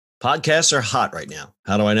Podcasts are hot right now.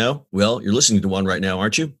 How do I know? Well, you're listening to one right now,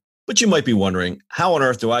 aren't you? But you might be wondering, how on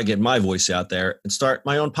earth do I get my voice out there and start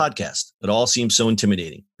my own podcast? It all seems so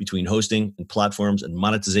intimidating. Between hosting and platforms and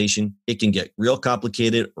monetization, it can get real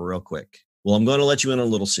complicated real quick. Well, I'm going to let you in on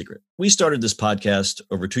a little secret. We started this podcast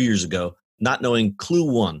over 2 years ago, not knowing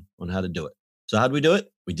clue one on how to do it. So how did we do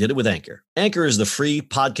it? We did it with Anchor. Anchor is the free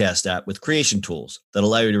podcast app with creation tools that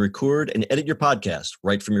allow you to record and edit your podcast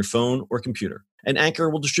right from your phone or computer. And Anchor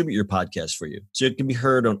will distribute your podcast for you, so it can be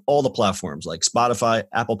heard on all the platforms like Spotify,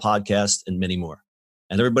 Apple Podcasts, and many more.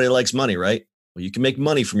 And everybody likes money, right? Well, you can make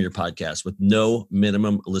money from your podcast with no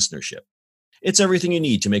minimum listenership. It's everything you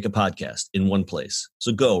need to make a podcast in one place.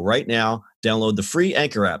 So go right now, download the free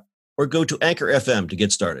Anchor app, or go to Anchor FM to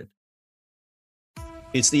get started.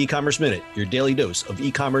 It's the eCommerce Minute, your daily dose of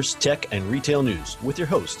e-commerce, tech, and retail news with your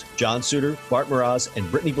host, John Suder, Bart, Mroz,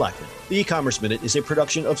 and Brittany Blackman. The eCommerce Minute is a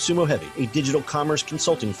production of SUMO Heavy, a digital commerce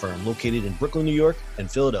consulting firm located in Brooklyn, New York,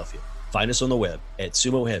 and Philadelphia. Find us on the web at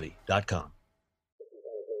sumoheavy.com.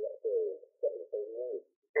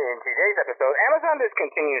 In today's episode, Amazon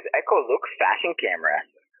discontinues Echo Look fashion camera.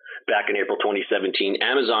 Back in April 2017,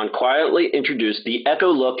 Amazon quietly introduced the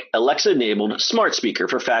Echo Look Alexa-enabled smart speaker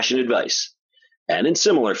for fashion advice. And in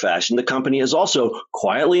similar fashion, the company has also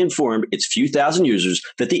quietly informed its few thousand users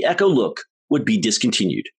that the Echo Look would be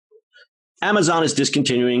discontinued. Amazon is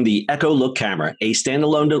discontinuing the Echo Look camera, a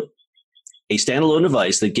standalone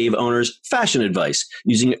device that gave owners fashion advice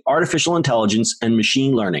using artificial intelligence and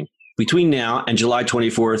machine learning. Between now and July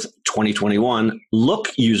 24th, 2021, Look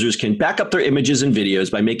users can back up their images and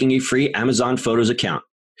videos by making a free Amazon Photos account.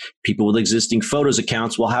 People with existing Photos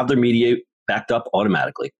accounts will have their media backed up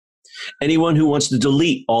automatically. Anyone who wants to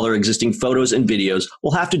delete all their existing photos and videos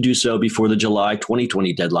will have to do so before the July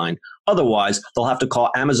 2020 deadline. Otherwise, they'll have to call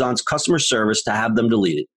Amazon's customer service to have them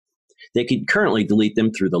deleted. They can currently delete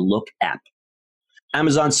them through the Look app.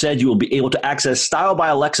 Amazon said you will be able to access Style by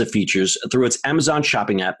Alexa features through its Amazon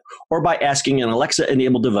shopping app or by asking an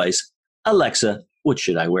Alexa-enabled device, "Alexa, what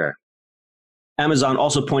should I wear?" Amazon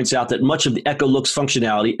also points out that much of the Echo Look's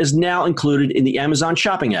functionality is now included in the Amazon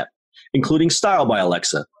shopping app, including Style by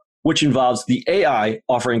Alexa, which involves the AI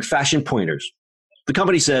offering fashion pointers. The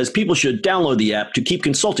company says people should download the app to keep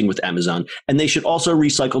consulting with Amazon, and they should also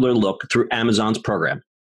recycle their look through Amazon's program.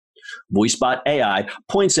 VoiceBot AI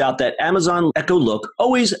points out that Amazon Echo Look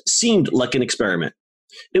always seemed like an experiment.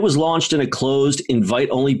 It was launched in a closed,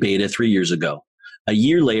 invite-only beta 3 years ago. A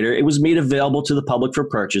year later, it was made available to the public for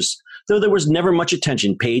purchase, though there was never much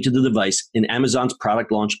attention paid to the device in Amazon's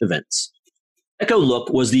product launch events. Echo Look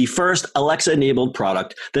was the first Alexa-enabled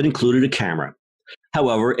product that included a camera.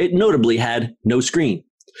 However, it notably had no screen.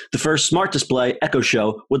 The first smart display, Echo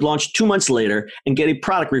Show, would launch 2 months later and get a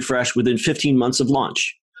product refresh within 15 months of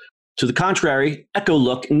launch. To the contrary, Echo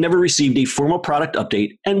Look never received a formal product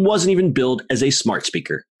update and wasn't even billed as a smart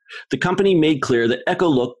speaker. The company made clear that Echo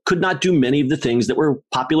Look could not do many of the things that were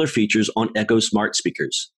popular features on Echo smart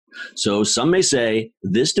speakers. So some may say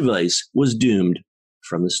this device was doomed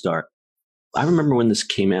from the start. I remember when this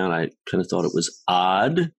came out, I kind of thought it was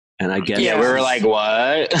odd. And I guess we were like,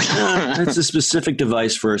 what? It's a specific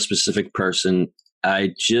device for a specific person.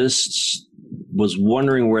 I just was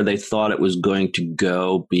wondering where they thought it was going to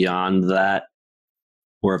go beyond that.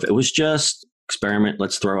 Or if it was just experiment,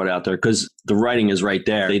 let's throw it out there. Because the writing is right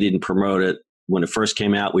there. They didn't promote it. When it first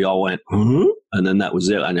came out, we all went, and then that was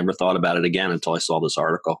it. I never thought about it again until I saw this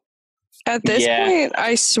article. At this point,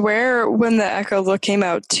 I swear when the Echo Look came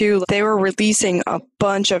out too, they were releasing a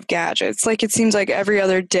bunch of gadgets. Like it seems like every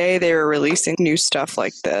other day they were releasing new stuff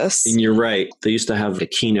like this. And you're right. They used to have a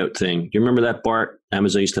keynote thing. You remember that, Bart?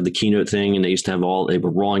 Amazon used to have the keynote thing, and they used to have they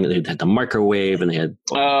were rolling, they had the microwave, and they had...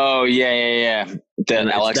 Oh, yeah. Then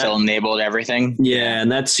Alexa enabled everything. Yeah,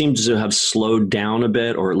 and that seems to have slowed down a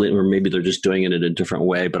bit, or maybe they're just doing it in a different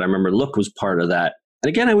way. But I remember Look was part of that. And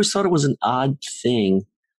again, I always thought it was an odd thing.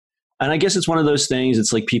 And I guess it's one of those things,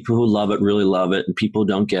 it's like people who love it really love it, and people who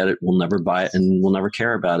don't get it will never buy it and will never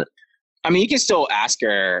care about it. I mean, you can still ask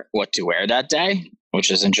her what to wear that day, which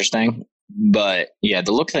is interesting. But yeah,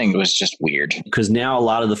 the Look thing was just weird. Because now a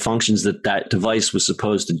lot of the functions that device was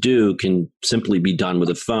supposed to do can simply be done with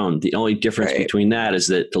a phone. The only difference between that is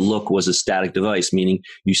that the Look was a static device, meaning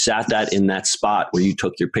you sat that in that spot where you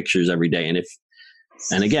took your pictures every day.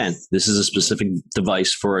 And again, this is a specific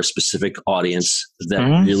device for a specific audience that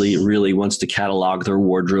really, really wants to catalog their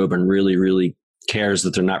wardrobe and really, really cares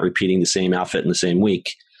that they're not repeating the same outfit in the same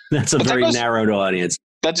week. That's a very narrowed audience.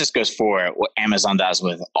 that just goes for what Amazon does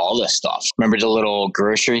with all this stuff. Remember the little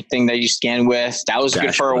grocery thing that you scan with? That was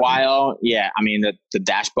good for a while. Yeah. I mean, the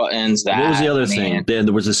dash buttons. What was the other thing?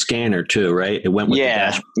 There was a scanner too, right? It went with the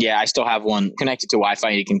dash. Yeah. I still have one connected to Wi-Fi.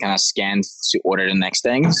 You can kind of scan to order the next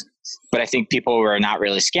things. But I think people were not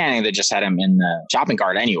really scanning. They just had them in the shopping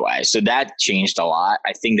cart anyway. So that changed a lot.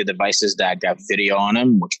 I think the devices that got video on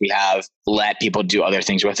them, which we have, let people do other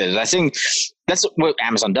things with it. I think that's what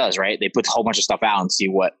Amazon does, right? They put a whole bunch of stuff out and see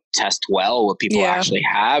what tests well, what people actually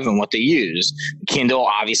have and what they use. Kindle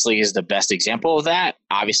obviously is the best example of that.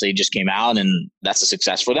 Obviously it just came out and that's a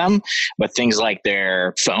success for them. But things like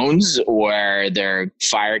their phones or their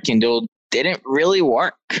Fire Kindle didn't really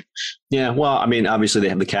work. Yeah, well, I mean, obviously they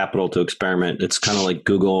have the capital to experiment. It's kind of like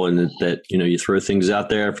Google and that, you throw things out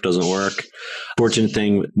there. If it doesn't work, fortunate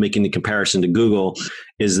thing making the comparison to Google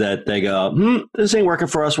is that they go, this ain't working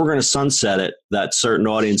for us. We're going to sunset it. That certain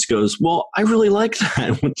audience goes, well, I really like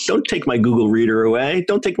that. Don't take my Google Reader away.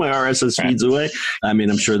 Don't take my RSS feeds away. I mean,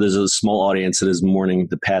 I'm sure there's a small audience that is mourning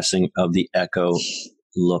the passing of the Echo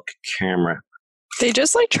Look camera. They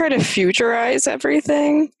just try to futurize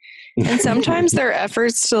everything. And sometimes their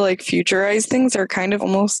efforts to futurize things are kind of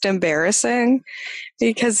almost embarrassing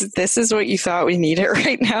because this is what you thought we needed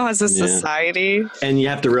right now as a society. And you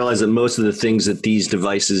have to realize that most of the things that these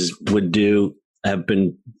devices would do have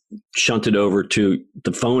been shunted over to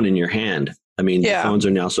the phone in your hand. I mean, the phones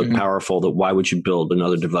are now so powerful that why would you build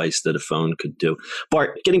another device that a phone could do?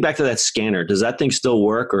 Bart, getting back to that scanner, does that thing still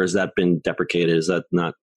work or has that been deprecated? Is that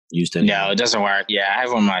not used anymore? No, it doesn't work. Yeah, I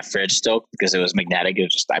have one in my fridge still because it was magnetic. It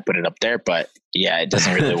was just I put it up there, but yeah, it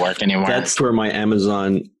doesn't really work anymore. That's where my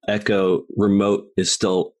Amazon Echo remote is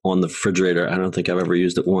still on the refrigerator. I don't think I've ever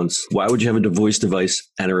used it once. Why would you have a voice device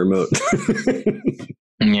and a remote?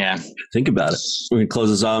 Yeah. Think about it. We're going to close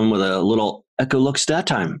this on with a little Echo Look stat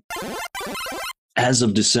time. As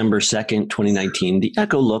of December 2nd, 2019, the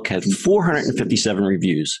Echo Look had 457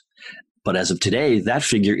 reviews. But as of today, that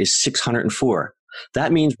figure is 604.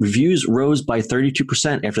 That means reviews rose by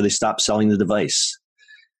 32% after they stopped selling the device.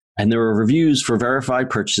 And there were reviews for verified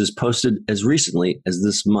purchases posted as recently as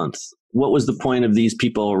this month. What was the point of these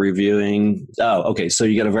people reviewing? Oh, okay. So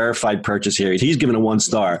you got a verified purchase here. He's given a 1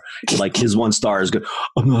 star. His 1 star is good.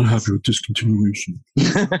 I'm not happy with discontinuation.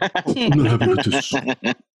 I'm not happy with this.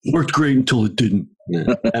 Worked great until it didn't.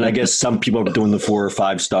 Yeah. And I guess some people are doing the 4 or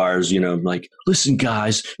 5 stars, listen,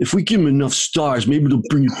 guys, if we give them enough stars, maybe they'll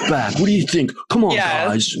bring it back. What do you think? Come on,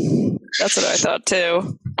 guys. That's what I thought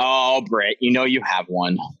too. Oh, Britt, you have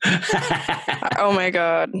one. Oh my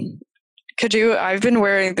God. I've been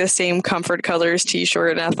wearing the same Comfort Colors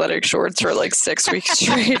t-shirt and athletic shorts for 6 weeks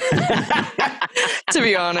straight. To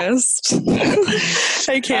be honest.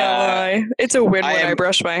 I can't lie. It's a win when I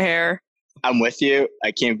brush my hair. I'm with you.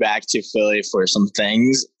 I came back to Philly for some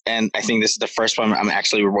things, and I think this is the first time I'm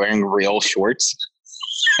actually wearing real shorts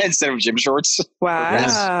instead of gym shorts.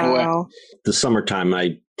 Wow. The summertime,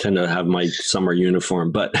 I tend to have my summer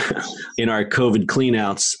uniform, but in our COVID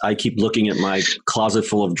cleanouts, I keep looking at my closet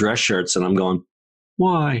full of dress shirts, and I'm going,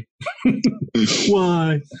 why?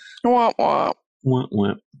 Why? Wah, wah. Wah,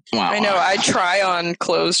 wah. I know. I try on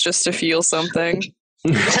clothes just to feel something.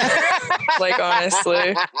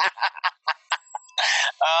 Honestly.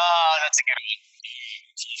 Oh, that's a good one.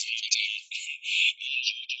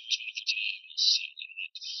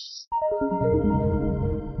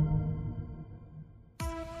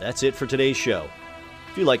 That's it for today's show.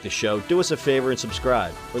 If you like the show, do us a favor and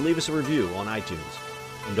subscribe or leave us a review on iTunes.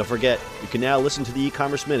 And don't forget, you can now listen to the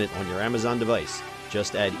eCommerce Minute on your Amazon device.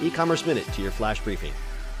 Just add eCommerce Minute to your flash briefing.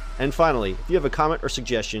 And finally, if you have a comment or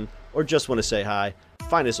suggestion or just want to say hi,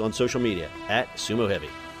 find us on social media @SUMO Heavy.